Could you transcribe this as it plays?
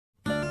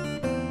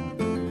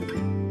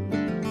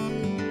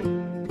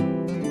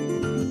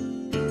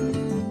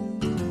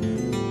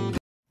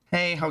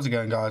Hey, how's it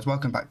going guys?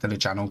 Welcome back to the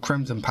channel.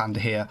 Crimsonpanda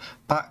here,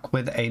 back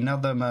with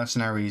another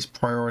Mercenaries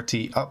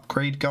priority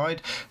upgrade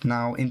guide.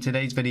 Now in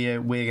today's video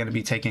we're going to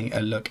be taking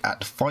a look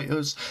at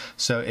fighters.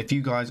 So if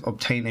you guys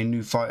obtain a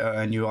new fighter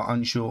and you are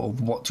unsure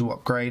of what to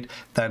upgrade,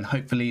 then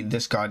hopefully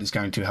this guide is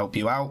going to help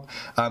you out.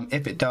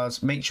 If it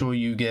does, make sure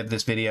you give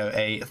this video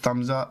a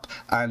thumbs up,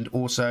 and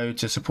also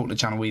to support the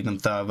channel even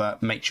further,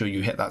 make sure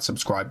you hit that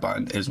subscribe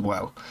button as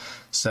well.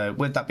 So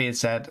with that being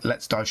said,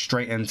 let's dive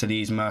straight into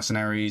these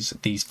mercenaries,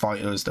 these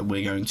fighters that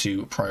we're going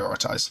to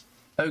prioritize.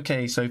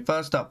 Okay, so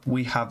first up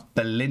we have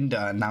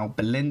Belinda. Now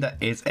Belinda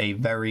is a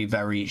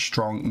very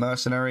strong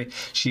mercenary.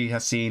 She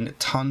has seen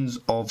tons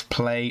of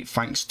play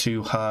thanks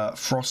to her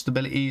frost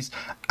abilities,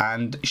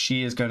 and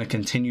she is going to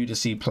continue to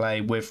see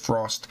play with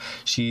frost.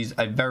 She's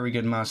a very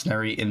good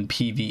mercenary in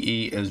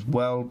PvE as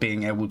well,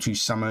 being able to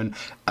summon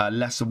a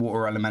lesser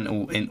water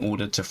elemental in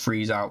order to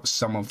freeze out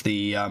some of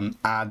the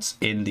adds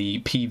in the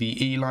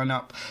PvE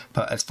lineup.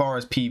 But as far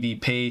as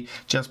PvP,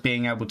 just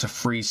being able to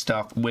freeze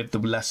stuff with the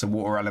lesser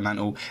water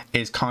elemental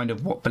is kind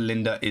of what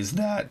Belinda is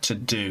there to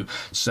do.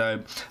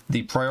 So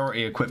the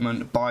priority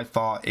equipment by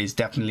far is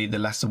definitely the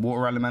lesser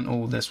water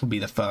elemental. This will be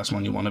the first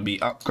one you want to be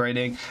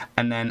upgrading,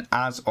 and then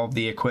as of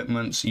the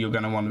equipments, you're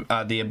going to want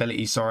the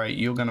ability, sorry,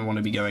 you're going to want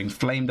to be going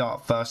Flame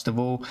Dart first of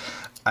all,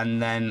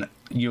 and then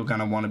you're going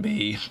to want to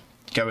be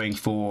going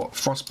for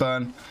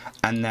Frostburn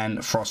and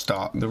then Frost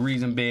Dart. The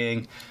reason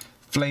being,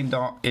 Flame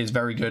Dart is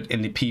very good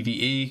in the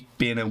PvE,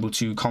 being able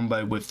to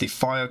combo with the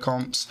fire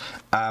comps.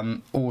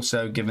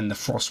 Also, given the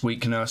frost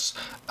weakness,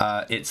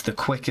 it's the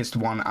quickest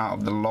one out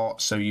of the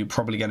lot, so you're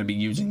probably going to be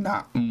using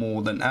that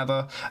more than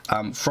ever.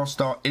 Frost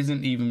Dart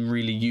isn't even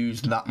really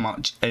used that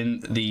much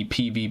in the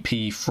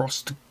PvP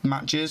frost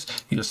matches.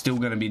 You're still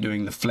going to be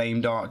doing the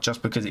Flame Dart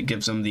just because it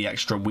gives them the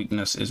extra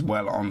weakness as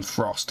well on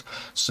frost.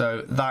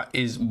 So that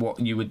is what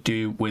you would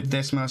do with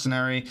this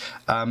mercenary.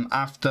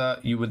 After,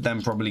 you would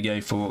then probably go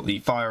for the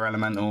fire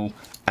elemental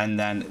and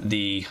then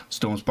the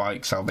Storm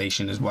Spike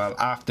Salvation as well,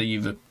 after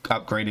you've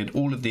upgraded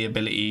all of the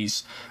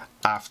abilities,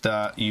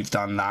 after you've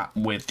done that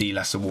with the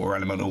lesser water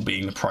elemental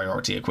being the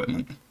priority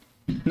equipment.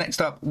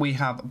 Next up we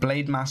have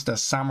Blade Master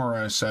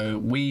Samurai. So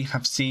we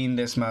have seen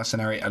this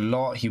mercenary a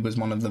lot. He was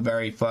one of the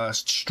very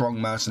first strong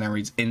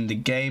mercenaries in the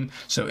game,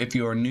 so if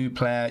you're a new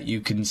player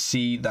you can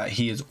see that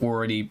he is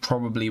already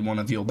probably one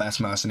of your best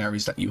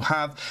mercenaries that you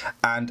have,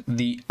 and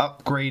the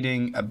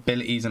upgrading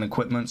abilities and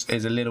equipments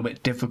is a little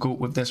bit difficult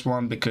with this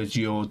one because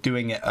you're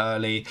doing it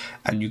early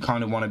and you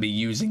kind of want to be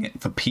using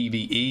it for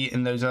PvE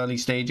in those early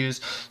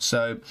stages.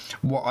 So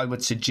what I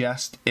would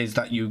suggest is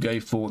that you go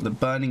for the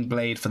Burning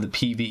Blade for the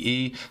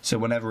PvE.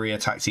 So whenever he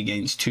attacks he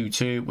gains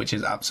 2/2, which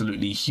is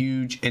absolutely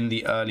huge in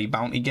the early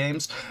bounty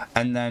games.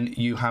 And then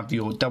you have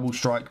your Double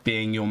Strike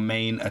being your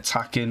main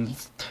attacking,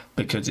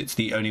 because it's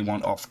the only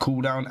one off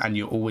cooldown and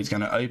you're always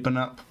going to open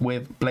up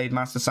with Blade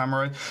Master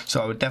Samurai.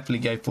 So I would definitely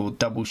go for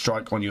Double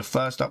Strike on your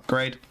first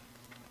upgrade.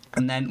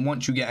 And then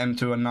once you get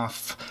into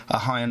a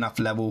high enough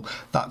level,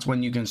 that's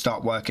when you can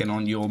start working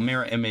on your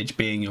Mirror Image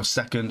being your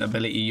second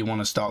ability you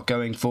want to start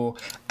going for,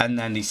 and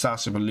then the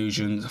Sash of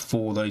Illusions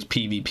for those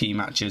PvP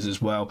matches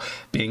as well.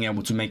 Being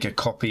able to make a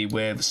copy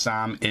with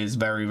Sam is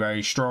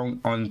very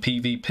strong on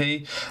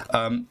PvP,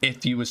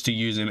 if you was to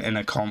use him in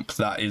a comp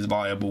that is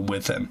viable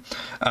with him.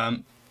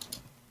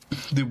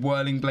 The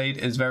Whirling Blade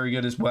is very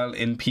good as well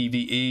in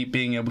PvE.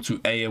 Being able to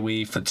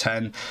AoE for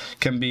 10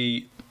 can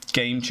be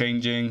game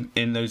changing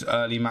in those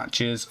early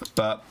matches,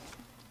 but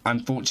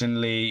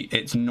unfortunately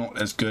it's not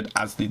as good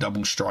as the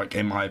Double Strike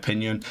in my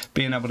opinion.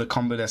 Being able to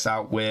combo this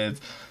out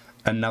with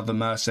another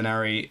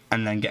mercenary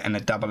and then getting a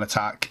double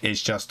attack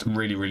is just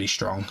really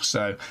strong.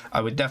 So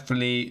I would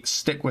definitely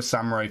stick with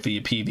Samurai for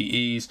your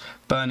PvEs,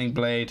 Burning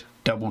Blade,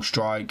 Double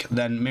Strike,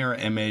 then Mirror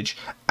Image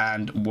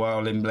and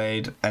Whirling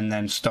Blade, and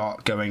then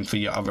start going for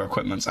your other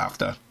equipments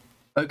after.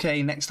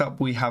 Okay, next up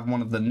we have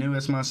one of the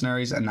newest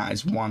mercenaries, and that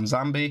is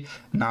Wanzambi.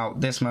 Now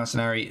this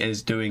mercenary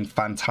is doing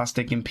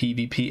fantastic in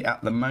PvP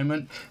at the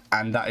moment,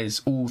 and that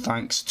is all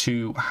thanks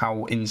to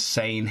how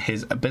insane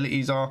his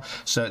abilities are.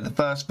 So the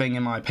first thing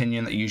in my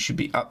opinion that you should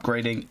be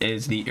upgrading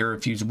is the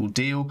Irrefutable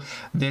Deal.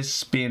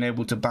 This being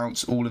able to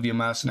bounce all of your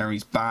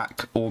mercenaries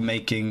back, or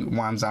making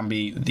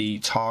Wanzambi the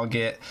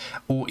target,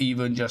 or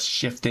even just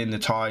shifting the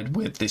tide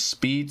with the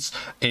speeds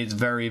is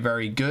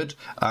very good.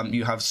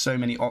 You have so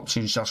many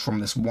options just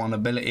from this one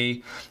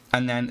ability.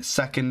 And then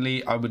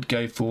secondly, I would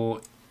go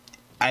for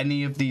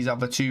any of these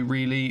other two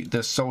really.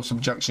 The Soul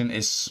Subjection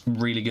is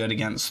really good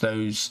against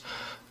those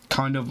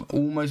kind of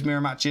almost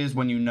mirror matches.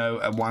 When you know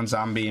a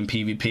Wanzambi in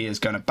PvP is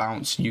going to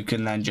bounce, you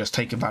can then just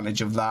take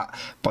advantage of that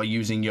by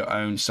using your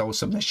own Soul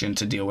Submission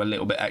to deal a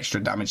little bit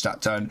extra damage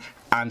that turn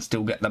and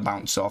still get the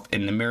bounce off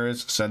in the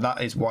mirrors. So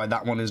that is why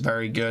that one is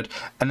very good.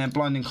 And then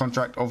Blinding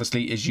Contract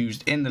obviously is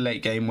used in the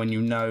late game when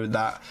you know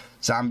that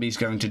Zambi's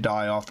going to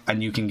die off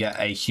and you can get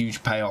a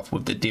huge payoff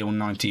with the deal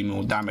 90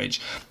 more damage.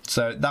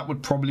 So that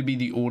would probably be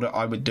the order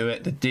I would do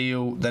it: the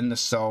deal, then the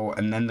soul,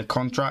 and then the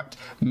contract.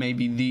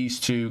 Maybe these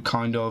two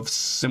kind of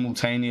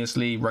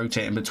simultaneously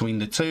rotating between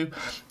the two.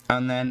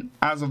 And then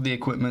as of the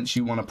equipments,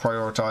 you want to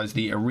prioritize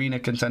the Arena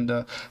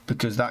Contender,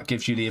 because that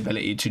gives you the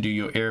ability to do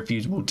your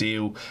irrefusable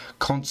deal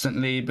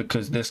constantly,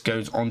 because this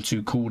goes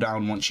onto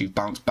cooldown once you've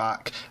bounced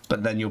back,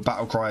 but then your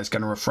battle cry is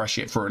going to refresh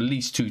it for at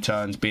least 2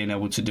 turns, being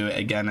able to do it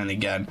again and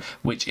again,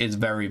 which is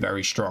very,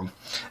 very strong.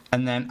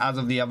 And then as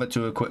of the other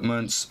 2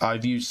 equipments,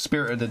 I've used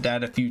Spirit of the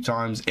Dead a few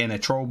times in a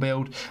troll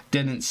build.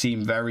 Didn't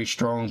seem very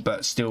strong,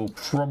 but still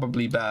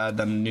probably better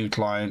than the new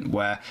client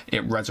where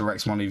it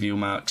resurrects one of your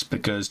mercs,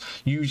 because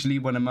usually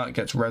when a merc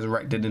gets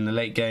resurrected in the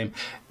late game,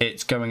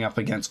 it's going up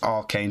against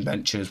arcane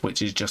benches,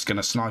 which is just going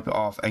to snipe it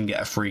off and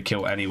get a free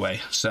kill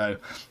anyway. So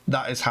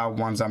that is how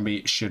one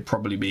zombie should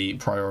probably be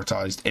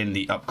prioritized in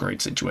the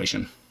upgrade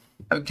situation.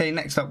 Okay,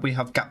 next up we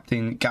have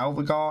Captain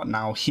Galvagar.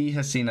 Now he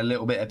has seen a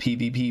little bit of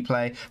PvP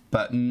play,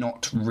 but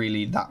not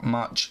really that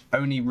much.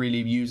 Only really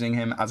using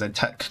him as a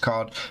tech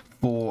card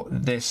for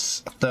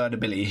this 3rd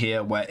ability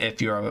here, where if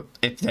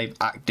they've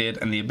acted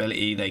and the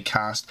ability they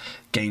cast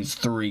gains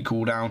 3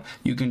 cooldown,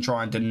 you can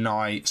try and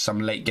deny some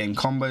late game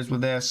combos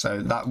with this.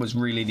 So that was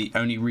really the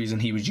only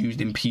reason he was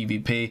used in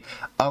PvP,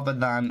 other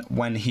than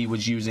when he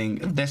was using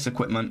this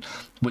equipment,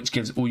 which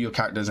gives all your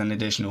characters an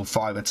additional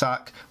 5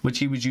 attack, which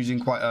he was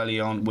using quite early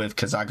on with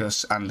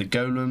Kazagus and the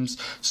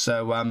golems.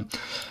 So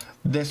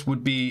this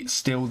would be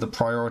still the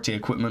priority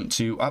equipment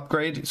to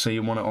upgrade, so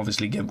you want to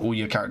obviously give all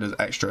your characters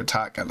extra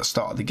attack at the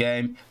start of the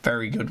game.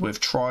 Very good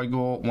with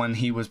Trigor when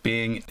he was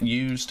being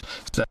used,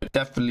 so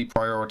definitely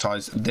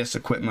prioritize this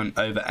equipment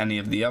over any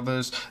of the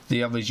others.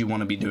 The others you want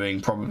to be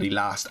doing probably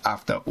last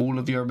after all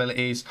of your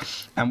abilities.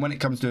 And when it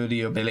comes to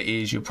the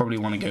abilities, you'll probably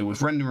want to go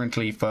with Render and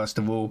Cleave first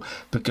of all,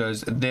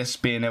 because this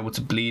being able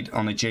to bleed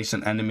on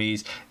adjacent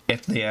enemies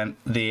if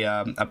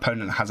the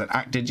opponent hasn't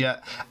acted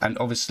yet, and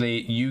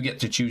obviously you get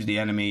to choose the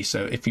enemy.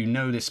 So if you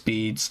know the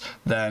speeds,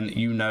 then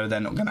you know they're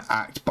not going to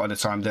act by the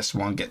time this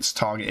one gets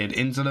targeted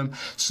into them.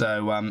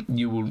 So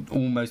you will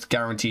almost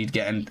guaranteed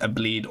getting a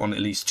bleed on at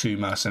least 2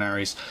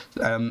 mercenaries.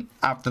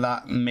 After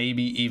that,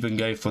 maybe even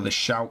go for the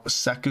Shout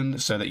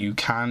second, so that you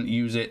can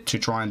use it to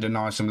try and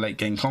deny some late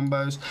game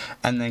combos,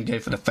 and then go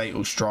for the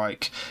Fatal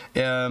Strike.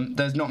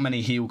 There's not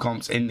many heal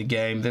comps in the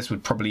game. This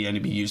would probably only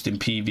be used in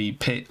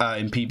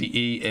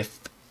PvE, if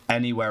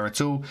anywhere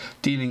at all.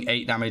 Dealing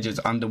 8 damage is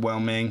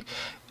underwhelming.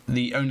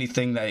 The only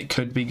thing that it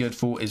could be good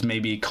for is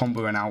maybe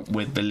comboing out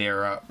with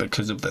Valera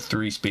because of the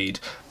 3 speed.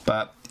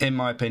 But in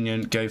my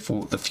opinion, go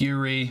for the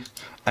Fury,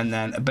 and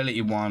then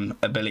ability 1,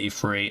 ability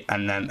 3,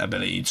 and then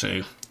ability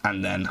 2,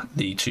 and then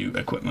the 2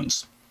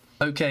 equipments.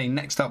 Okay,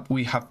 next up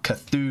we have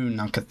Cthulhu.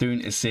 Now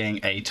Cthulhu is seeing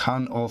a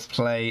ton of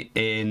play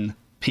in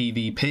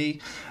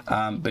PvP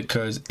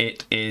because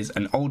it is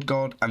an old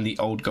god, and the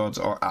old gods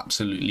are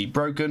absolutely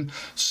broken.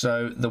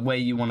 So the way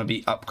you want to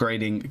be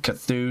upgrading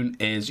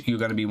Cthulhu is you're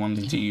going to be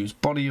wanting to use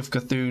Body of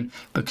Cthulhu,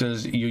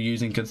 because you're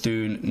using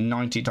Cthulhu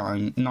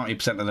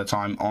 90% of the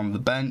time on the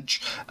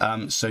bench.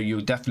 So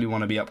you'll definitely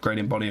want to be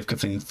upgrading Body of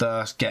Cthulhu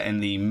first, getting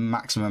the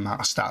maximum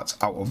amount of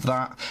stats out of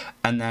that.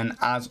 And then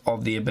as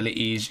of the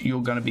abilities,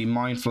 you're going to be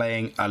mind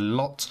flaying a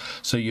lot,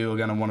 so you're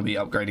going to want to be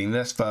upgrading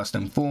this first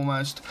and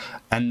foremost,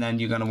 and then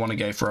you're going to want to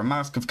go for a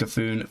Mask of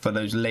Cthulhu for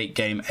those late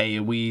game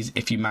AoEs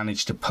if you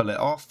manage to pull it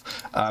off.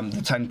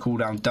 The 10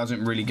 cooldown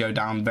doesn't really go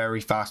down very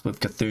fast with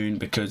Cthulhu,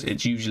 because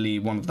it's usually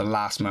one of the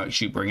last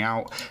mercs you bring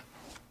out.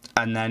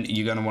 And then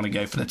you're going to want to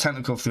go for the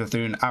Tentacle of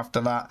Cthulhu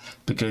after that,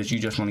 because you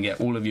just want to get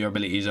all of your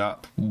abilities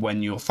up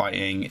when you're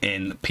fighting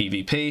in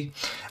PvP.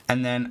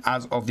 And then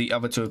as of the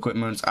other 2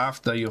 equipments,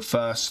 after your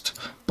first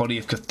Body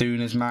of Cthulhu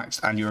is maxed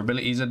and your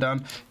abilities are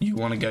done, you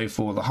want to go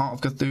for the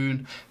Heart of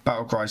Cthulhu.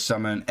 Battlecry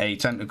summon a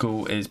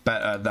Tentacle is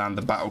better than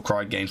the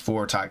Battlecry gains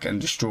 4 attack and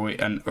destroy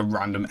a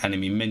random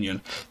enemy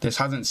minion. This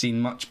hasn't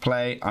seen much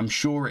play. I'm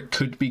sure it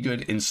could be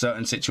good in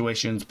certain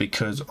situations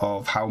because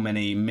of how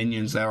many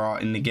minions there are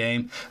in the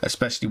game,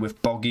 especially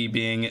with Boggy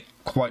being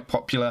quite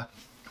popular.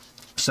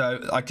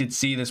 So I could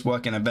see this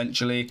working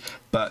eventually,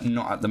 but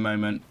not at the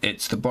moment.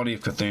 It's the Body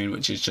of Cthulhu,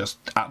 which is just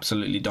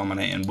absolutely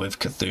dominating with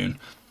Cthulhu.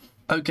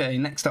 Okay,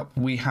 next up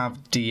we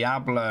have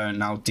Diablo.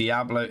 Now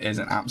Diablo is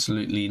an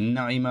absolutely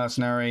nutty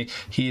mercenary.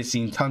 He has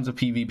seen tons of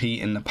PvP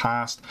in the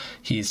past.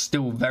 He is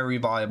still very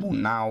viable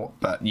now,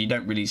 but you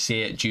don't really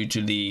see it due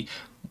to the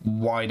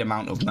wide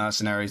amount of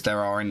mercenaries there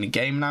are in the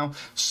game now.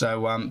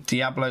 So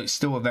Diablo is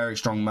still a very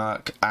strong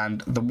merc,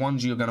 and the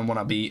ones you're going to want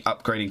to be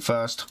upgrading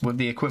first with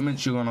the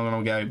equipment, you're going to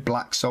want to go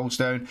Black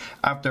Soulstone.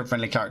 After a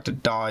friendly character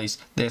dies,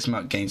 this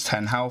merc gains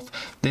 10 health.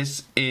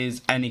 This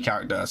is any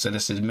character, so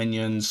this is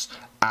minions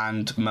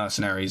and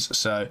mercenaries.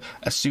 So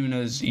as soon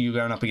as you're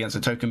going up against a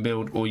token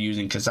build or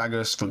using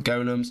Kazagus for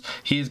golems,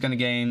 he is going to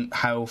gain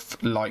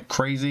health like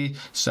crazy.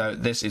 So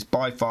this is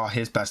by far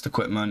his best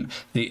equipment.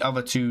 The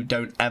other 2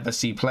 don't ever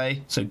see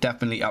play, so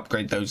definitely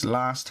upgrade those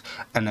last.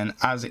 And then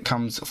as it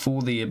comes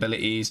for the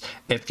abilities,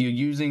 if you're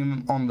using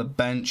them on the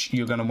bench,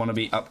 you're going to want to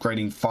be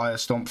upgrading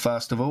Firestomp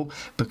first of all,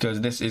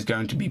 because this is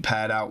going to be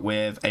paired out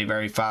with a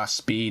very fast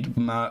speed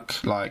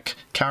merc like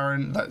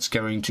Karen that's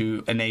going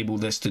to enable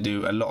this to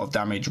do a lot of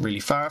damage really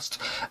fast.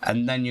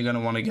 And then you're going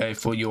to want to go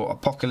for your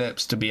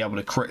Apocalypse to be able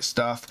to crit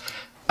stuff.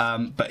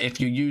 But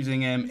if you're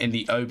using him in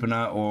the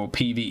opener or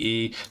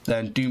PvE,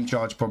 then Doom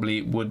Charge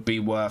probably would be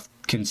worth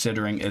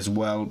considering as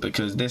well,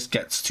 because this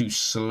gets to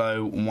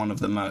slow one of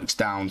the mercs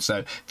down. So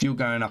if you're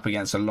going up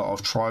against a lot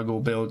of Trigor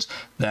builds,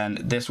 then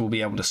this will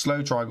be able to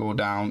slow Trigor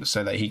down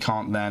so that he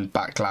can't then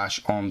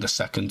backlash on the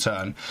second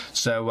turn.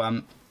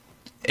 So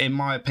in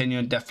my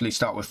opinion, definitely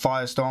start with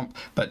Firestomp,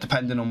 but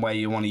depending on where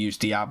you want to use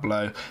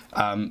Diablo,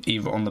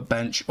 either on the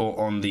bench or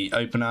on the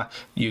opener,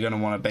 you're going to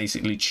want to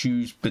basically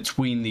choose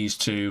between these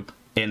two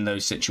in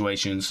those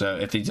situations. So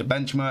if he's a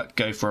bench merc,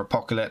 go for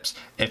Apocalypse.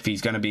 If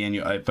he's going to be in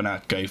your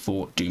opener, go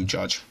for Doom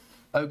Charge.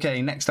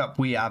 Okay, next up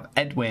we have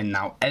Edwin.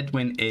 Now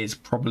Edwin is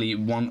probably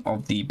one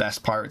of the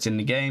best pirates in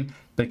the game,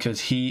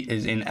 because he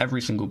is in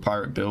every single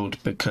pirate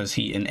build, because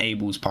he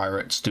enables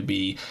pirates to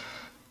be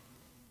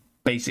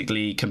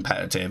basically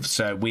competitive.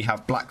 So we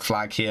have Black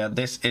Flag here.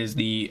 This is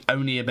the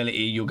only ability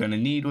you're going to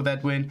need with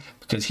Edwin,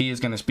 because he is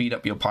going to speed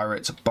up your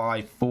pirates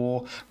by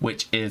 4,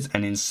 which is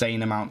an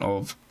insane amount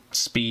of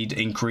speed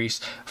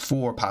increase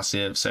for a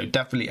passive. So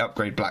definitely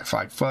upgrade Black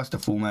Flag first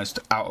and foremost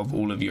out of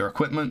all of your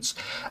equipments.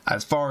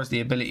 As far as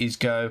the abilities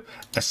go,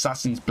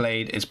 Assassin's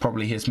Blade is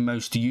probably his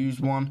most used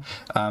one.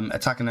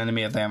 Attack an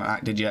enemy if they haven't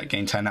acted yet,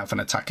 gain 10 health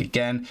and attack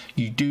again.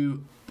 You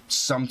do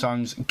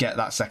sometimes get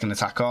that second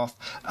attack off.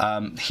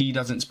 He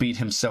doesn't speed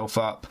himself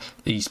up,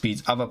 he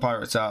speeds other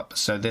pirates up,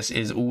 so this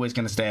is always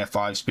going to stay at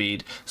 5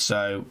 speed.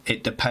 So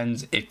it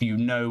depends if you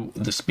know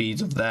the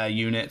speeds of their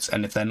units,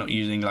 and if they're not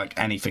using like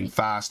anything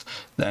fast,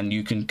 then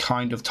you can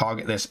kind of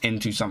target this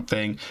into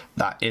something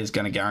that is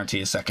going to guarantee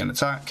a second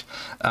attack.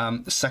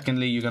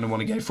 Secondly, you're going to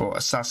want to go for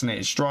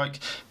Assassinated Strike.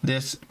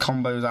 This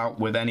combos out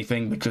with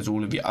anything because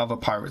all of your other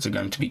pirates are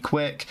going to be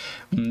quick.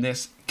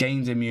 This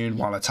gains immune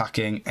while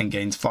attacking and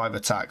gains 5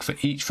 attack for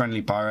each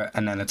friendly pirate,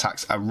 and then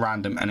attacks a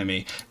random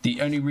enemy.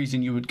 The only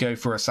reason you would go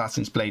for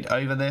Assassin's Blade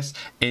over this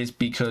is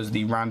because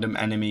the random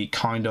enemy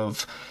kind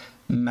of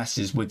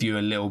messes with you a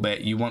little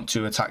bit. You want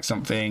to attack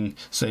something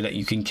so that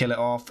you can kill it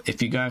off.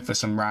 If you're going for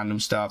some random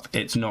stuff,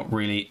 it's not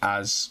really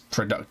as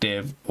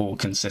productive or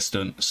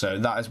consistent. So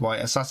that is why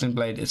Assassin's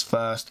Blade is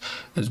first,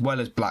 as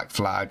well as Black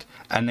Flag,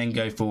 and then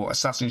go for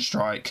Assassin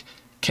Strike,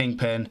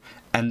 Kingpin,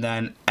 and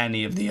then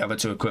any of the other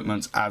 2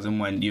 equipments as and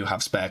when you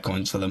have spare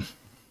coins for them.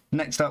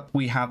 Next up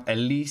we have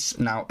Elise.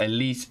 Now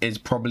Elise is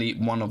probably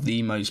one of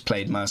the most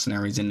played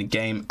mercenaries in the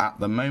game at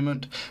the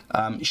moment.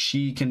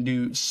 She can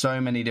do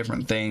so many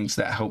different things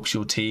that helps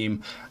your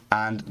team,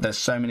 and there's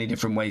so many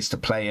different ways to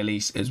play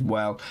Elise as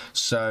well.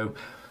 So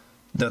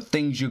the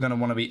things you're going to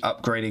want to be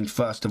upgrading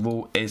first of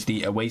all is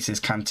the Oasis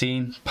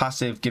Canteen.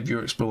 Passive, give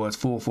your explorers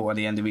 4/4 at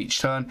the end of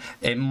each turn.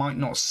 It might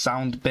not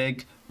sound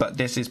big, but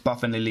this is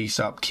buffing Elise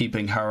up,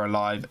 keeping her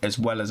alive as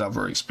well as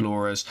other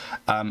explorers,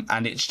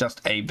 and it's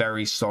just a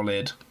very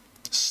solid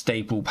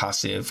staple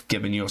passive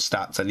given your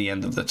stats at the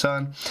end of the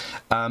turn.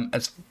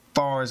 As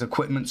far as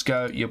equipments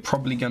go, you're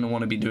probably going to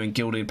want to be doing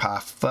Gilded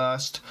Path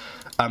first.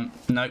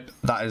 Nope,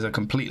 that is a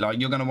complete lie.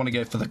 You're going to want to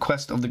go for the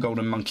Quest of the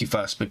Golden Monkey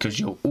first, because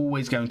you're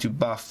always going to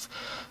buff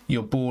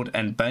your board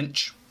and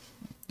bench,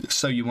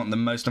 so you want the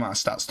most amount of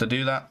stats to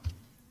do that.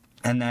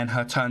 And then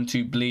her turn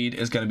 2 bleed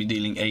is going to be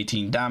dealing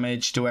 18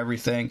 damage to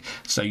everything,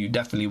 so you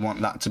definitely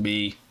want that to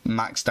be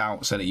maxed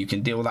out so that you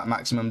can deal that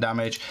maximum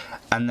damage.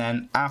 And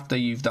then after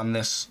you've done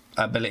this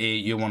ability,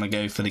 you want to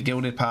go for the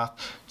Gilded Path,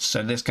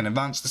 so this can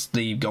advance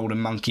the Golden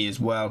Monkey as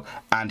well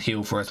and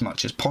heal for as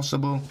much as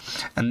possible.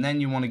 And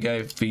then you want to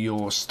go for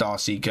your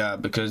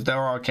Starseeker, because there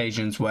are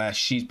occasions where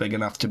she's big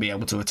enough to be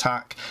able to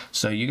attack,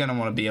 so you're going to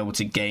want to be able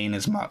to gain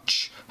as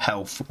much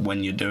health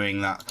when you're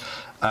doing that.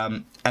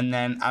 And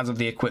then as of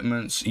the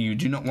equipments, you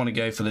do not want to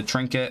go for the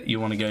Trinket, you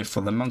want to go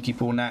for the Monkey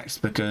Paw next,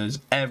 because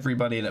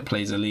everybody that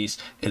plays Elise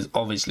is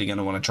obviously going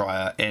to want to try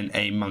her in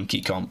a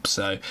monkey comp.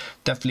 So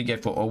definitely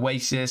go for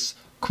Oasis,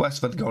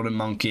 Quest for the Golden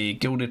Monkey,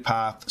 Gilded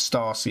Path,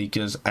 Star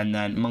Seekers, and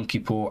then Monkey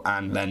Paw,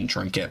 and then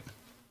Trinket.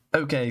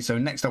 Okay, so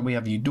next up we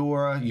have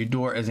Eudora.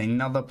 Eudora is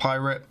another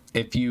pirate.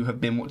 If you have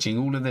been watching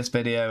all of this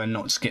video and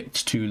not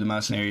skipped to the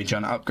mercenary you're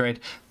trying to upgrade,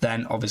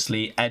 then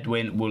obviously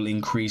Edwin will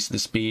increase the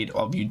speed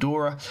of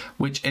Eudora,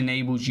 which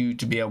enables you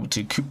to be able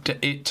to coup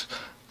it.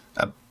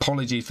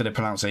 Apologies for the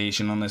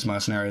pronunciation on this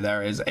mercenary,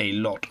 there is a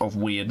lot of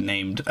weird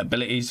named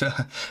abilities,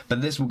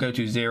 but this will go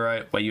to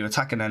 0, where you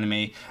attack an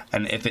enemy,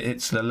 and if it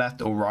hits the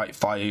left or right,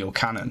 fire your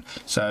cannon.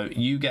 So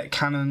you get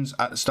cannons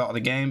at the start of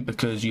the game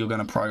because you're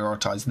going to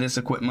prioritize this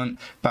equipment.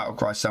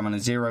 Battlecry summon a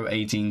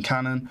 0/18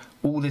 cannon.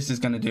 All this is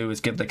going to do is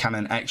give the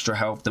cannon extra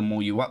health the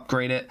more you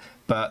upgrade it,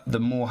 but the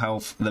more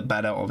health the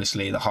better.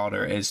 Obviously the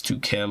harder it is to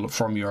kill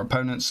from your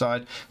opponent's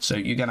side. So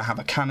you're going to have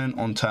a cannon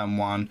on turn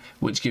 1,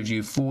 which gives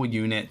you 4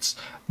 units.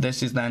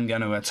 This is then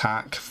going to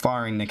attack,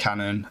 firing the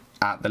cannon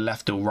at the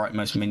left or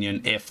rightmost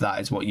minion if that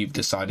is what you've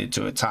decided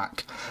to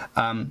attack.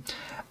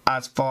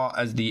 As far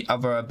as the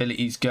other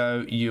abilities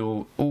go,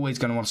 you're always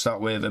going to want to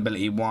start with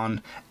ability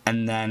 1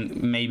 and then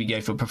maybe go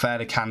for prefer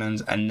the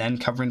cannons and then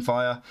covering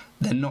fire.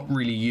 They're not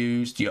really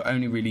used. You're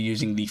only really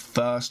using the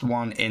first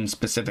one in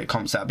specific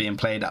comps that are being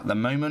played at the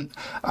moment.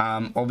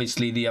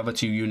 Obviously the other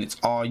 2 units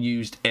are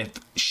used if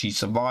she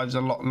survives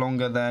a lot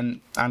longer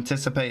than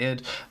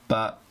anticipated,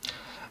 but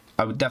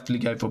I would definitely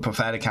go for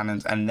prefer the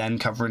cannons and then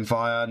covering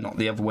fire, not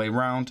the other way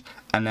around.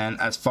 And then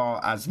as far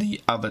as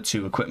the other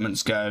 2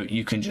 equipments go,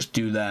 you can just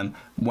do them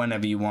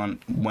whenever you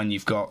want, when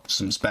you've got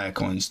some spare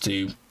coins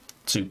to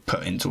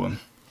put into them.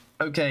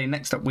 Okay,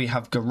 next up we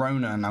have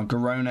Garona. Now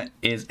Garona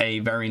is a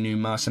very new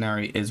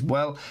mercenary as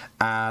well.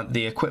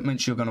 The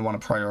equipment you're going to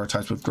want to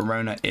prioritize with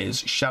Garona is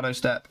Shadow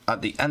Step.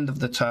 At the end of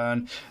the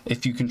turn,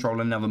 if you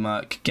control another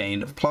merc,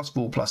 gain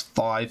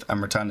 +4/+5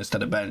 and return this to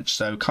the bench.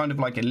 So kind of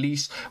like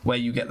Elise, where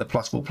you get the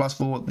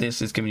 +4/+4,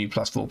 this is giving you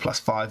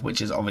 +4/+5,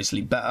 which is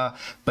obviously better,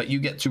 but you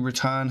get to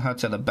return her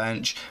to the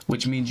bench,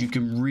 which means you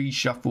can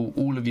reshuffle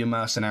all of your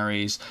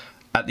mercenaries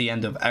at the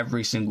end of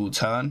every single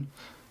turn.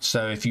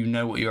 So if you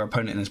know what your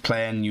opponent is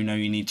playing, you know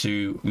you need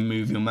to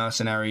move your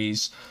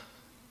mercenaries,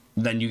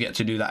 then you get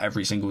to do that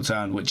every single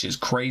turn, which is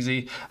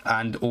crazy.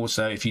 And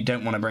also, if you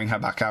don't want to bring her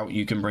back out,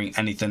 you can bring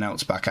anything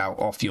else back out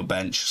off your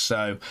bench.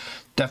 So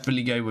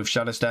definitely go with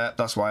Shadow Step.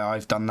 That's why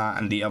I've done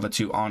that, and the other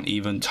 2 aren't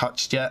even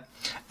touched yet.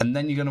 And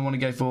then you're going to want to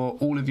go for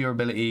all of your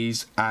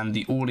abilities, and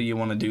the order you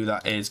want to do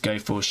that is go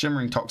for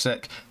Shimmering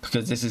Toxic,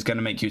 because this is going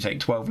to make you take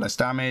 12 less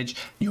damage.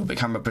 You'll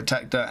become a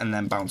protector and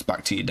then bounce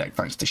back to your deck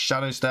thanks to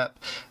Shadow Step.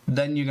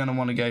 Then you're going to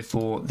want to go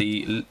for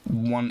the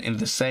one in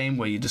the same,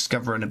 where you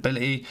discover an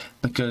ability,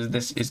 because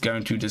this is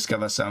going to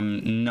discover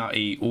some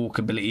nutty orc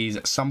abilities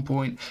at some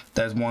point.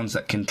 There's ones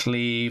that can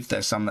cleave,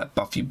 there's some that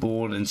buff you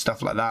board and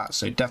stuff like that,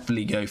 so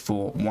definitely go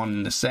for one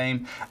in the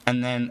same.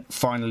 And then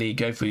finally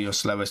go for your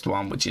slowest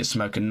one, which is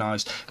Smoke and Knives.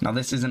 Now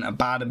this isn't a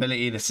bad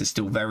ability, this is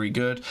still very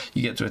good.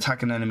 You get to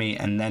attack an enemy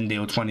and then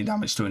deal 20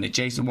 damage to an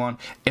adjacent one.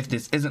 If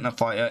this isn't a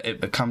fighter,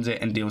 it becomes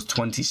it and deals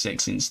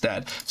 26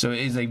 instead. So it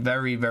is a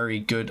very, very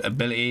good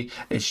ability.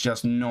 It's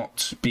just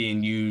not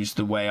being used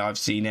the way I've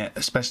seen it,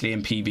 especially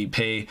in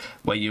PvP,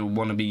 where you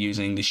want to be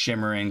using the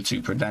shimmering to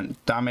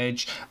prevent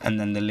damage and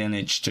then the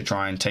lineage to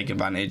try and take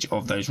advantage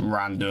of those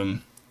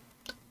random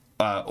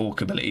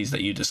orc abilities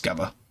that you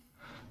discover.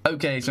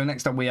 Okay, so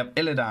next up we have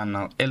Illidan.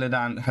 Now,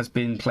 Illidan has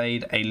been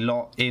played a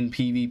lot in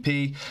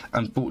PvP.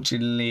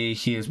 Unfortunately,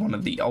 he is one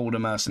of the older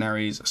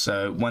mercenaries,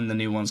 so when the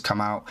new ones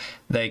come out,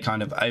 they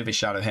kind of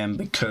overshadow him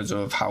because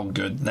of how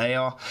good they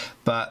are.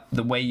 But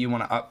the way you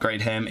want to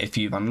upgrade him, if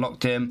you've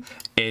unlocked him,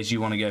 is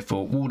you want to go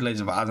for Wardlays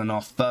of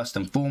Azzinoth first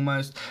and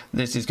foremost.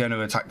 This is going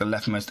to attack the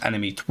leftmost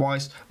enemy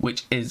twice,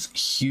 which is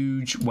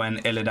huge when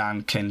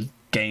Illidan can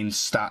gain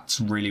stats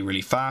really,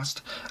 really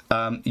fast.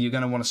 You're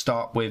going to want to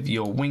start with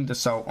your Winged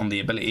Assault on the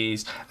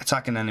abilities.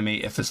 Attack an enemy.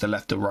 If it's the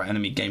left or right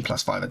enemy, gain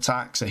 +5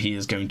 attack. So he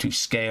is going to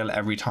scale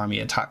every time he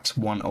attacks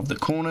one of the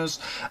corners.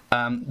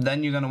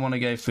 Then you're going to want to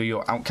go for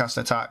your Outcast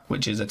attack,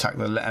 which is attack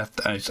the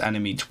leftmost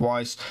enemy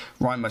twice,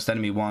 rightmost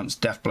enemy once,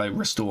 Death Blow,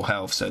 restore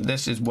health. So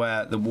this is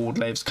where the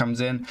Wardlaves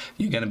comes in.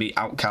 You're going to be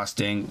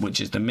outcasting, which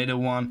is the middle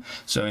one.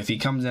 So if he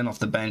comes in off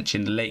the bench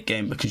in the late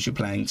game because you're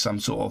playing some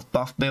sort of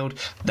buff build,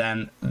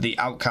 then the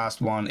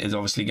Outcast one is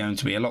obviously going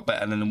to be a lot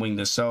better than the Winged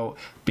Assault,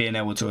 being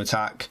able to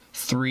attack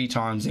 3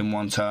 times in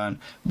one turn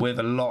with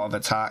a lot of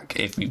attack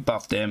if you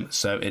buffed him,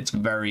 so it's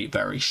very,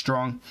 very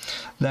strong.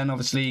 Then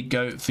obviously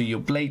go for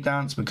your Blade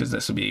Dance, because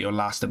this will be your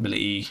last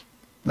ability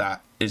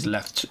that is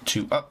left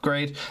to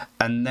upgrade,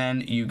 and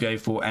then you go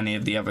for any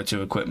of the other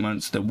 2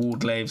 equipments. The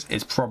Wardlaves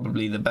is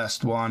probably the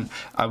best one.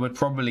 I would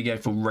probably go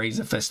for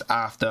Razor Fist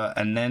after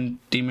and then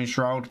Demon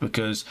Shroud,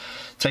 because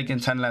taking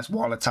 10 less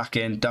while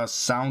attacking does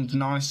sound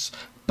nice,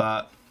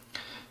 but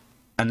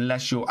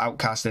unless you're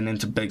outcasting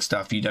into big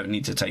stuff, you don't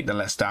need to take the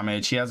less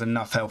damage. He has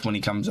enough health when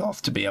he comes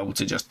off to be able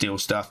to just deal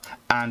stuff,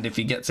 and if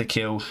he gets a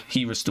kill,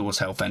 he restores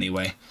health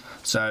anyway.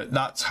 So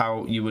that's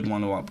how you would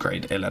want to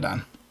upgrade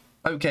Illidan.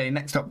 Okay,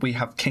 next up we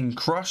have King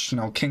Crush.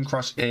 Now, King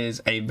Crush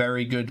is a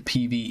very good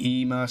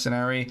PvE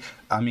mercenary.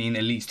 I mean,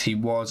 at least he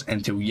was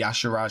until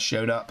Yasharaj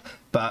showed up,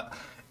 but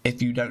if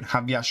you don't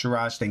have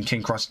Yasharaj, then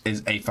King Crush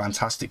is a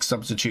fantastic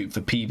substitute for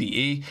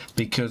PvE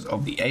because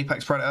of the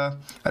Apex Predator.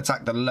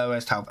 Attack the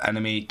lowest health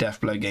enemy, Death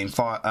Blow, gain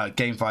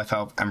 5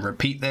 health, and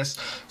repeat this.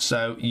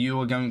 So you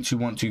are going to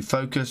want to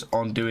focus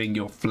on doing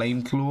your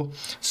Flame Claw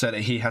so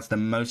that he has the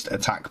most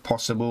attack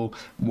possible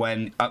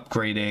when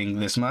upgrading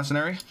this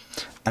mercenary.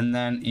 And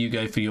then you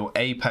go for your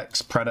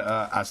Apex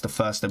Predator as the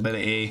first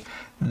ability,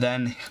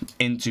 then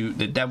into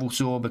the Devil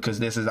Saw, because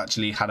this has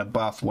actually had a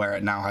buff where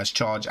it now has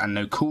charge and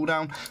no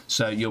cooldown,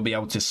 so you'll be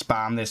able to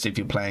spam this if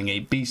you're playing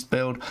a beast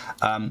build.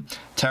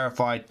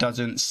 Terrified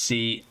doesn't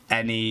see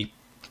any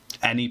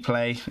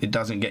play, it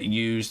doesn't get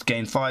used.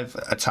 Gain 5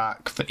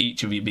 attack for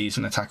each of your beasts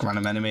and attack a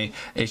random enemy.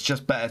 It's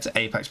just better to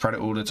Apex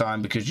Predator all the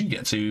time because you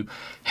get to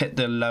hit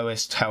the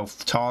lowest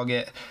health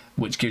target,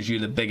 which gives you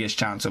the biggest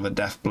chance of a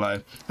death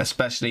blow,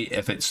 especially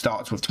if it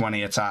starts with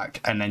 20 attack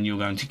and then you're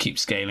going to keep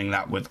scaling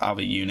that with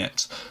other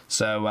units.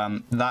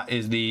 So that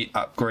is the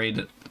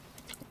upgrade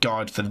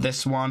guide for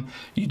this one.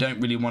 You don't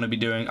really want to be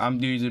doing, I'm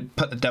using,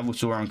 put the Devil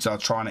Saw on because I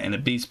was trying it in a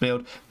beast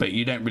build, but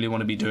you don't really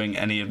want to be doing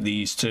any of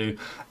these two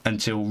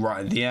until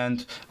right at the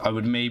end. I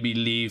would maybe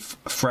leave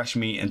fresh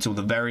meat until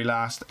the very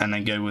last and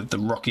then go with the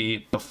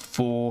Rocky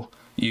before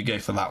you go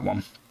for that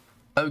one.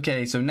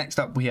 Okay, so next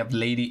up we have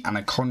Lady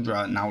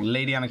Anaconda. Now,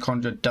 Lady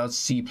Anaconda does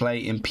see play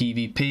in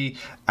PvP,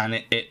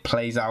 and it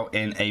plays out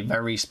in a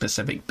very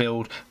specific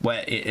build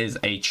where it is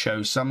a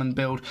Cho summon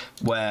build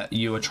where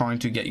you are trying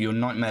to get your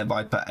Nightmare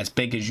Viper as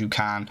big as you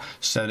can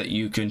so that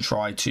you can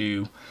try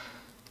to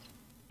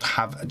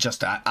have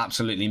just an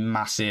absolutely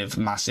massive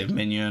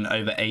minion,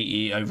 over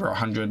 80, over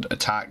 100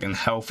 attack and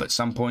health at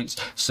some points.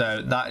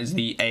 So that is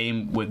the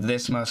aim with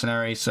this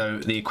mercenary. So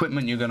the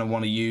equipment you're going to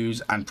want to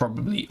use, and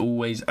probably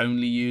always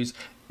only use,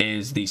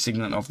 is the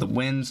Signet of the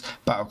Winds,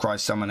 Battlecry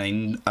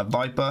summoning a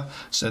Viper.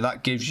 So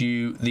that gives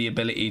you the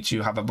ability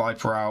to have a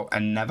Viper out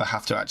and never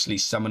have to actually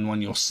summon one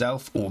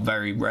yourself, or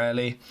very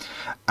rarely.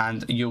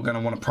 And you're going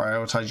to want to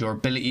prioritize your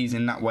abilities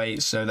in that way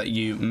so that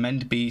you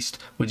Mend Beast,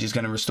 which is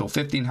going to restore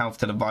 15 health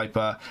to the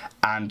Viper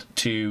and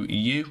to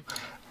you,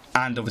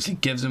 and obviously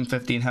gives them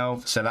 15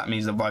 health. So that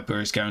means the Viper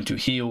is going to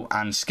heal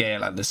and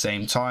scale at the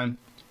same time.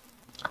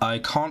 I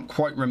can't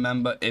quite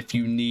remember if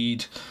you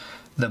need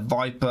the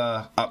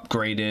Viper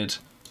upgraded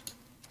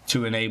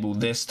to enable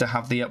this to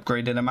have the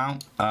upgraded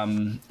amount.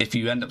 If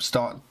you end up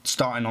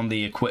starting on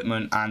the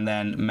equipment and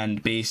then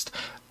Mend Beast,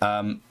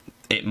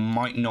 it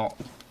might not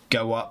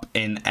go up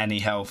in any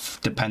health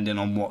depending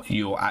on what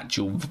your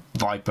actual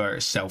Viper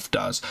itself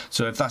does.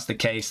 So if that's the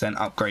case, then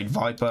upgrade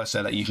Viper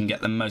so that you can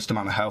get the most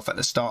amount of health at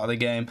the start of the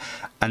game,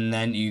 and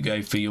then you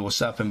go for your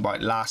Serpent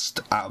Bite last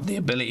out of the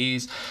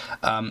abilities.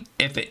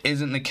 If it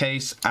isn't the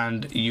case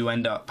and you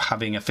end up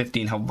having a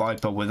 15 health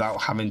Viper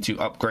without having to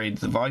upgrade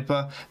the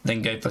Viper,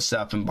 then go for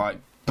Serpent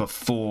Bite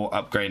before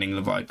upgrading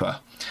the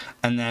Viper.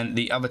 And then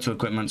the other two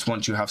equipments,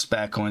 once you have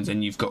spare coins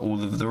and you've got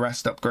all of the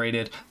rest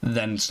upgraded,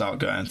 then start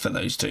going for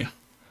those two.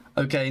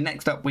 Okay,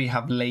 next up we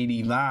have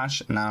Lady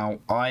Vash. Now,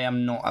 I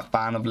am not a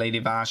fan of Lady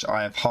Vash.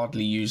 I have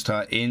hardly used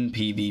her in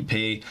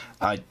PvP.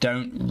 I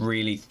don't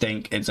really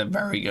think it's a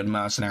very good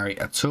mercenary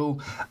at all.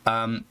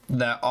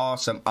 There are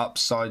some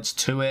upsides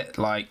to it,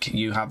 like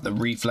you have the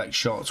reflex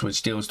shots,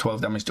 which deals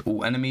 12 damage to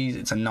all enemies.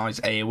 It's a nice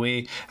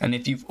AoE, and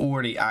if you've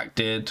already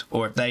acted,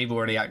 or if they've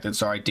already acted,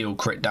 sorry, deal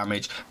crit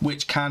damage,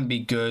 which can be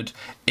good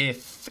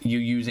if you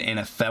use it in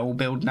a Fel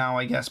build now,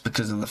 I guess,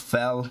 because of the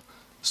Fel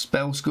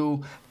spell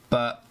school,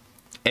 but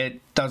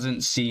it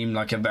doesn't seem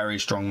like a very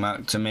strong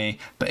merc to me.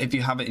 But if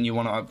you have it and you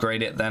want to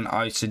upgrade it, then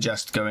I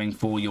suggest going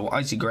for your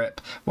Icy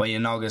Grip, where your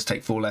Nagas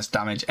take 4 less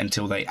damage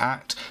until they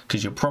act,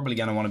 because you're probably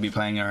going to want to be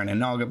playing her in a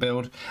Naga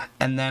build.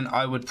 And then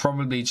I would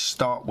probably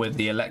start with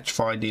the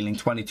Electrify, dealing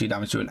 22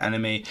 damage to an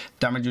enemy.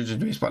 Damage is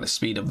reduced by the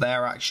speed of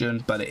their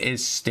action, but it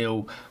is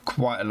still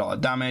quite a lot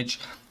of damage.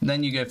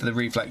 Then you go for the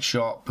Reflex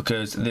Shot,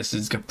 because this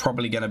is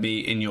probably going to be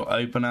in your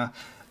opener,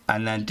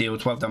 and then deal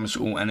 12 damage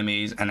to all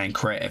enemies and then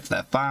crit if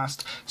they're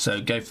fast.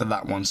 So go for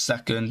that one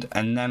second,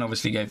 and then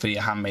obviously go for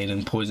your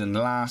Handmaiden Poison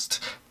last,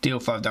 deal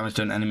 5 damage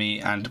to an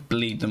enemy and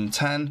bleed them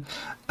 10.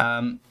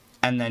 And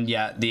then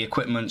yeah, the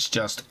equipment's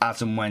just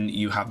as and when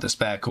you have the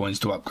spare coins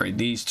to upgrade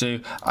these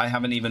two. I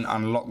haven't even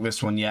unlocked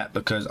this one yet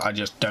because I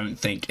just don't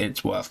think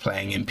it's worth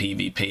playing in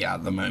PvP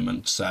at the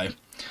moment. So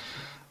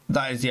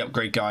that is the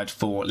upgrade guide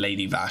for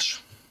Lady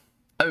Vash.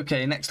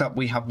 Okay, next up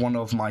we have one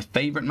of my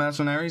favourite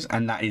mercenaries,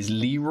 and that is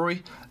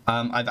Leroy.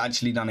 I've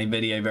actually done a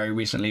video very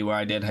recently where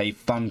I did a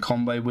fun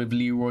combo with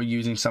Leroy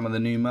using some of the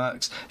new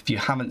mercs. If you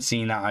haven't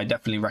seen that, I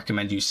definitely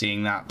recommend you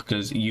seeing that,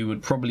 because you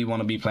would probably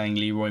want to be playing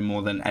Leroy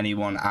more than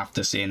anyone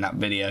after seeing that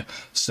video.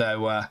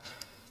 So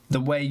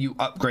the way you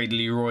upgrade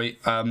Leroy,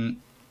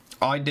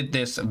 I did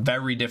this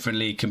very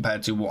differently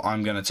compared to what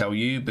I'm going to tell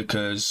you,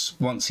 because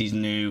once he's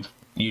new,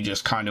 you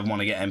just kind of want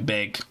to get him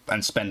big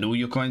and spend all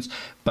your coins.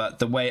 But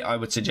the way I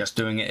would suggest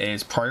doing it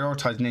is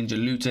prioritize ninja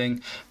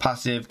looting,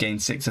 passive, gain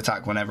 6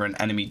 attack whenever an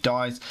enemy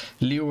dies.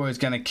 Leroy is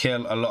going to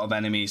kill a lot of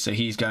enemies, so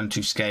he's going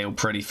to scale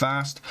pretty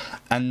fast.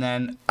 And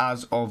then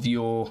as of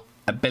your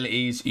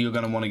abilities, you're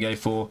going to want to go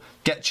for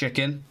Get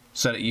Chicken,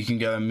 so that you can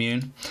go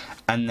immune,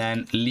 and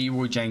then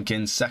Leroy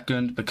Jenkins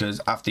second,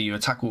 because after you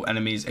attack all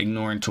enemies,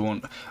 ignoring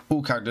taunt,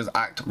 all characters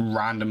act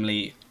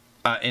randomly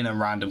in a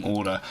random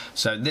order.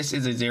 So this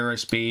is a 0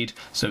 speed,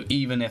 so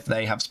even if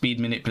they have speed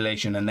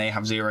manipulation and they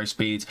have 0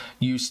 speeds,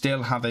 you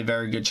still have a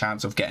very good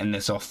chance of getting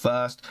this off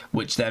first,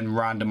 which then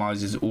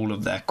randomizes all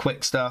of their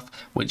quick stuff,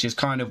 which is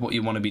kind of what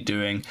you want to be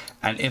doing.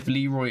 And if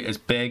Leroy is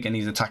big and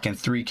he's attacking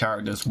 3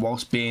 characters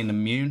whilst being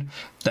immune,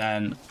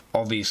 then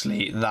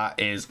obviously that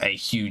is a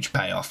huge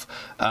payoff.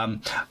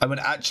 I would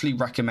actually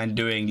recommend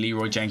doing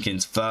Leroy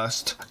Jenkins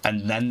first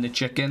and then the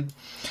chicken,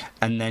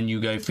 and then you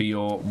go for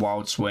your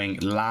Wild Swing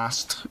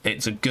last.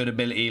 It's a good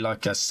ability,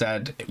 like I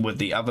said, with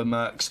the other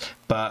mercs,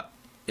 but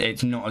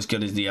it's not as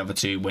good as the other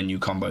two when you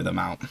combo them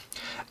out.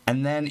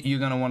 And then you're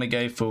going to want to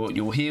go for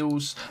your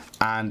heals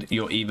and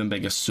your even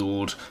bigger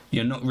sword.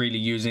 You're not really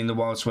using the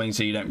wild swing,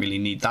 so you don't really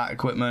need that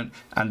equipment.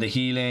 And the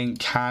healing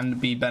can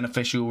be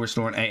beneficial,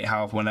 restoring 8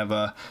 health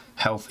whenever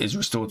health is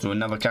restored to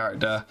another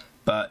character,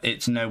 but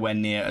it's nowhere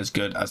near as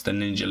good as the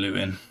ninja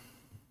looting.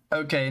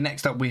 Okay,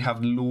 next up we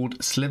have Lord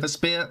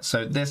Sliverspear.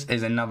 So this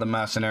is another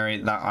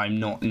mercenary that I'm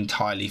not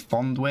entirely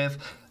fond with,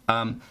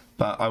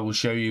 but I will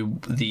show you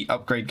the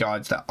upgrade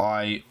guides that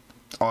I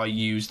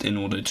used in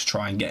order to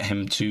try and get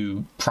him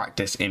to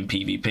practice in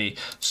PvP.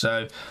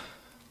 So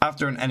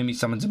after an enemy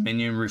summons a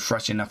minion,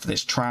 refresh enough of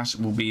this trash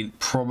will be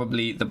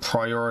probably the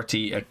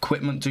priority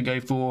equipment to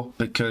go for,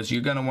 because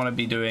you're going to want to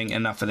be doing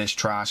enough of this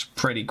trash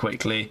pretty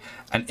quickly.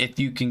 And if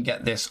you can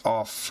get this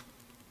off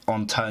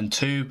on turn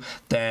 2,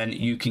 then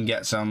you can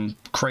get some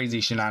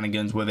crazy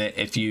shenanigans with it.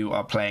 If you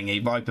are playing a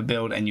Viper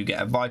build and you get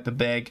a Viper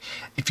big,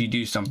 if you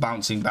do some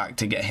bouncing back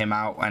to get him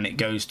out and it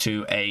goes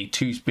to a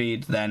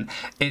 2-speed, then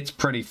it's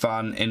pretty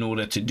fun in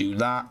order to do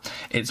that.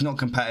 It's not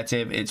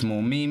competitive, it's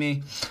more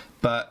memey,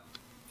 but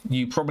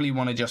you probably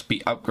want to just be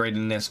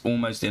upgrading this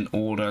almost in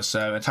order.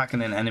 So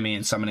attacking an enemy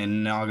and summoning a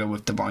Naga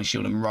with Divine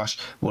Shield and Rush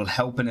will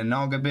help in a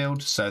Naga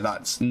build, so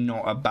that's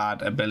not a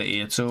bad ability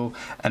at all.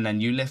 And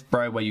then you lift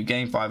bro, where you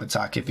gain 5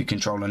 attack if you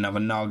control another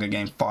Naga,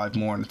 gain 5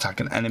 more and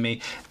attack an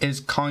enemy, is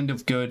kind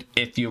of good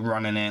if you're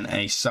running in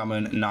a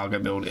summon Naga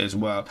build as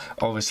well.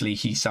 Obviously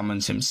he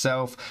summons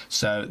himself,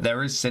 so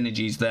there is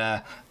synergies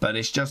there, but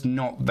it's just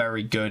not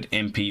very good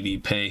in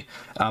PvP.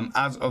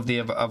 As of the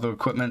other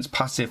equipments,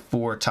 passive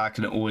 4 attack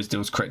and it always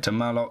deals crit to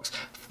Murlocs.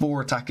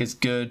 4 attack is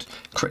good,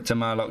 crit to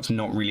Murlocs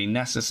not really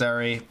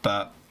necessary,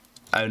 but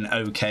an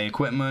okay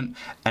equipment.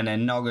 And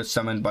then Naga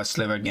summoned by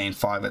Sliver gain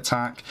 5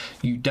 attack.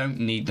 You don't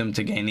need them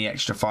to gain the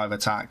extra 5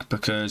 attack,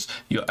 because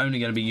you're only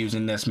going to be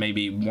using this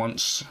maybe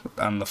once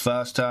on the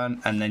first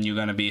turn, and then you're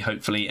going to be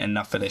hopefully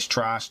enough of this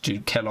trash to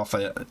kill off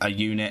a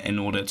unit in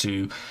order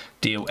to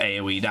deal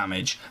AoE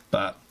damage.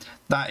 But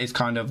that is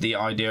kind of the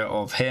idea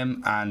of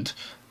him, and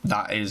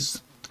that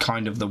is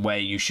kind of the way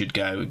you should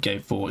go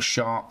for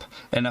sharp,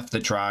 enough the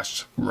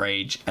trash,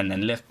 rage, and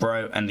then lift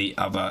bro and the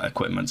other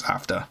equipments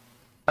after.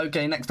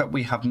 Okay, next up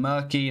we have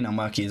Murky. Now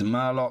Murky is a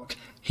Murloc.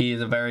 He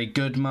is a very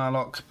good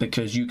Murloc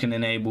because you can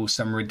enable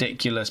some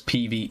ridiculous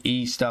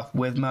PvE stuff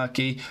with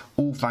Murky,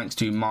 all thanks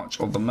to March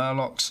of the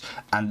Murlocs.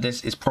 And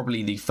this is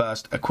probably the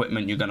first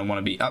equipment you're going to want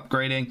to be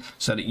upgrading,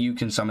 so that you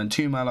can summon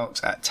 2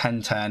 Murlocs at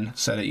 10-10,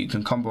 so that you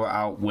can combo it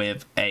out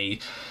with a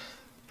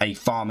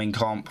farming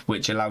comp,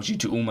 which allows you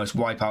to almost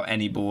wipe out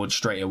any board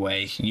straight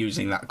away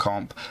using that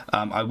comp.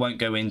 I won't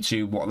go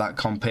into what that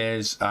comp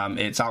is.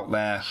 It's out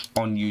there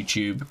on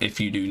YouTube if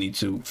you do need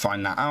to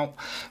find that out.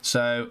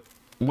 So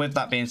with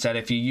that being said,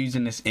 if you're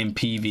using this in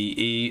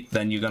PvE,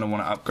 then you're going to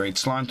want to upgrade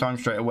Slime Time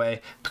straight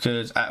away,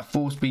 because at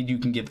 4 speed you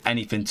can give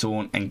anything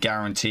taunt and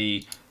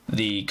guarantee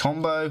the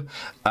combo.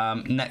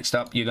 Next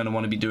up, you're going to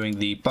want to be doing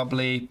the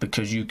bubbly,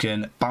 because you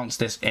can bounce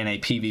this in a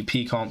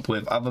PvP comp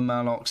with other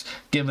Murlocs,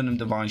 giving them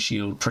Divine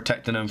Shield,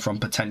 protecting them from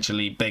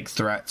potentially big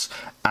threats,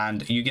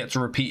 and you get to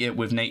repeat it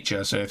with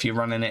nature. So if you're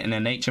running it in a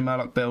nature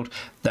Murloc build,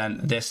 then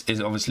this is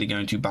obviously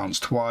going to bounce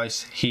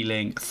twice,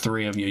 healing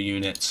 3 of your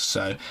units.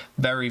 So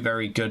very,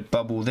 very good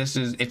bubble. This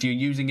is, if you're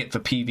using it for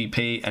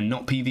PvP and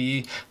not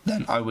PvE,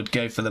 then I would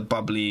go for the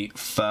bubbly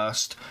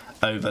first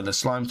over the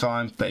Slime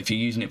Time, but if you're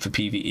using it for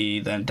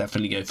PvE, then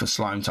definitely go for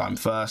Slime Time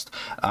first.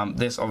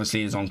 This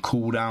obviously is on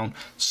cooldown,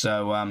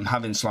 so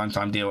having Slime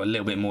Time deal a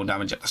little bit more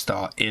damage at the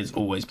start is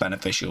always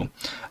beneficial.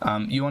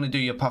 You want to do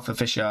your Puffer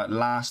Fisher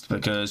last,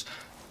 because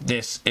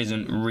this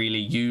isn't really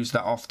used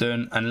that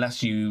often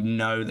unless you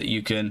know that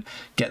you can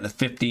get the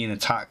 15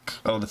 attack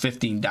or the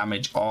 15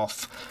 damage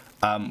off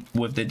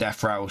with the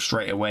death rattle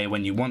straight away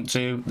when you want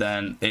to.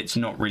 Then it's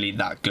not really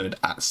that good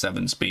at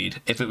 7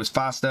 speed. If it was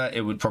faster,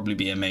 it would probably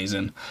be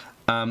amazing.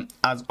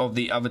 As of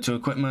the other 2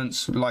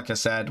 equipments, like I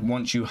said,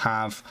 once you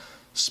have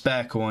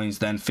spare coins,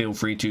 then feel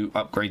free to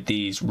upgrade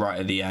these right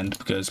at the end,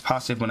 because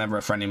passive whenever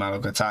a friendly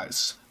Murloc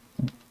attacks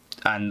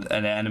and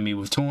an enemy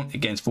with taunt, it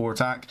gains 4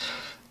 attack.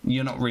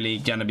 You're not really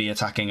going to be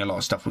attacking a lot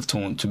of stuff with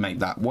taunt to make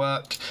that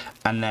work.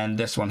 And then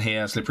this one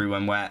here, Slippery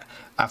When Wet,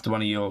 after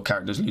one of your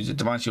characters loses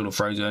Divine Shield or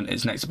Frozen,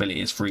 its next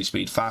ability is 3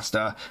 speed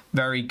faster.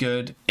 Very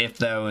good if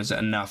there was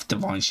enough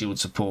Divine Shield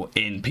support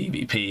in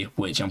PvP,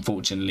 which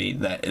unfortunately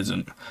there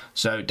isn't.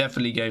 So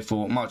definitely go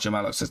for March of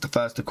Murlocs as the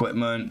first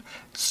equipment.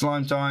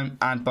 Slime Time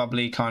and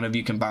Bubbly, kind of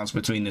you can bounce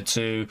between the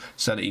 2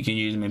 so that you can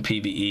use them in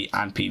PvE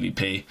and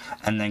PvP,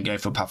 and then go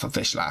for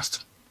Pufferfish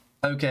last.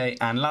 Okay,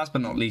 and last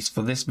but not least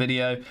for this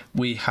video,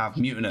 we have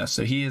Mutinous.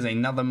 So he is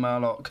another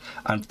Murloc.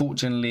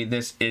 Unfortunately,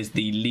 this is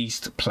the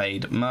least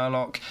played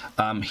Murloc.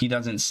 He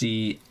doesn't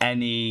see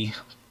any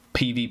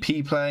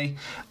PvP play.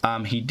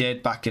 He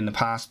did back in the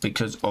past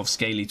because of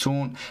Scaly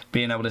Taunt.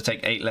 Being able to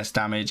take 8 less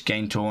damage,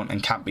 gain Taunt,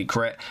 and can't be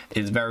crit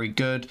is very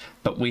good,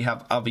 but we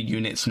have other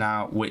units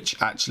now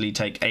which actually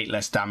take 8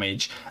 less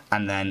damage,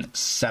 and then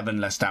 7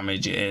 less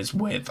damage it is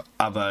with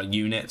other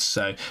units,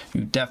 so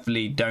you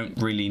definitely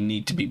don't really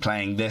need to be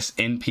playing this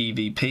in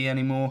PvP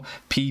anymore.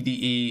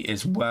 PvE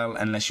is well,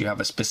 unless you have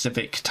a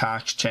specific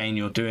task chain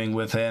you're doing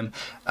with him,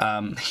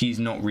 he's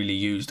not really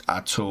used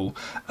at all.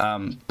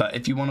 But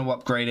if you want to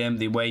upgrade him,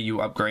 the way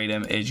you upgrade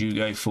him is you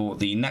go for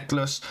the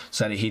necklace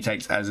so that he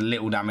takes as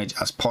little damage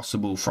as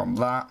possible from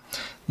that.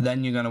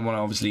 Then you're going to want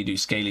to obviously do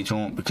Scaly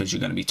Taunt because you're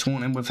going to be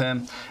taunting with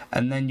him,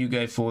 and then you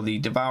go for the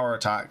Devour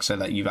attack so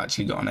that you've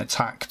actually got an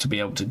attack to be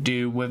able to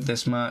do with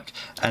this Merc,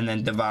 and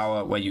then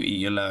Devour where you eat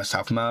your lowest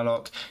health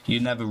Murloc. You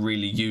never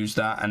really use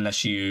that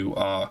unless you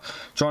are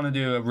trying to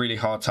do a really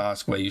hard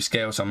task where you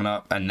scale someone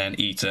up and then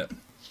eat it,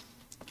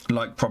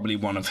 like probably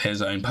one of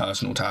his own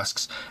personal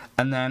tasks.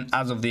 And then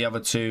as of the other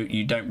two,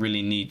 you don't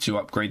really need to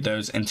upgrade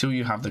those until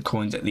you have the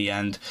coins at the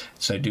end.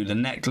 So do the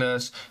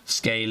necklace,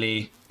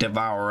 Scaly,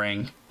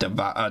 Devouring,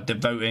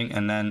 Devoting,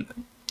 and then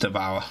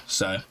Devour.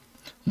 So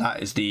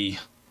that is the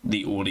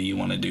order you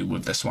want to do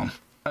with this one.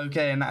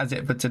 Okay, and that is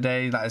it for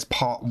today. That is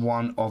part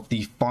 1 of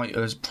the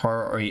fighters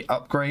priority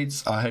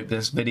upgrades. I hope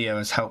this video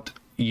has helped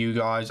you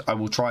guys. I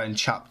will try and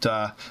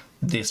chapter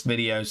this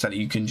video so that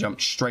you can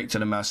jump straight to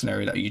the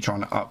mercenary that you're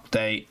trying to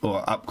update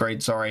or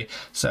upgrade, sorry.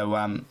 So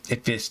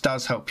if this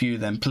does help you,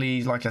 then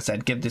please, like I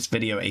said, give this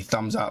video a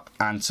thumbs up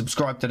and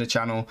subscribe to the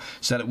channel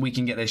so that we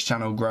can get this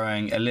channel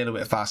growing a little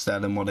bit faster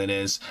than what it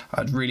is.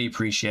 I'd really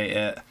appreciate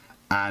it,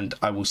 and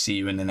I will see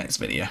you in the next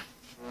video.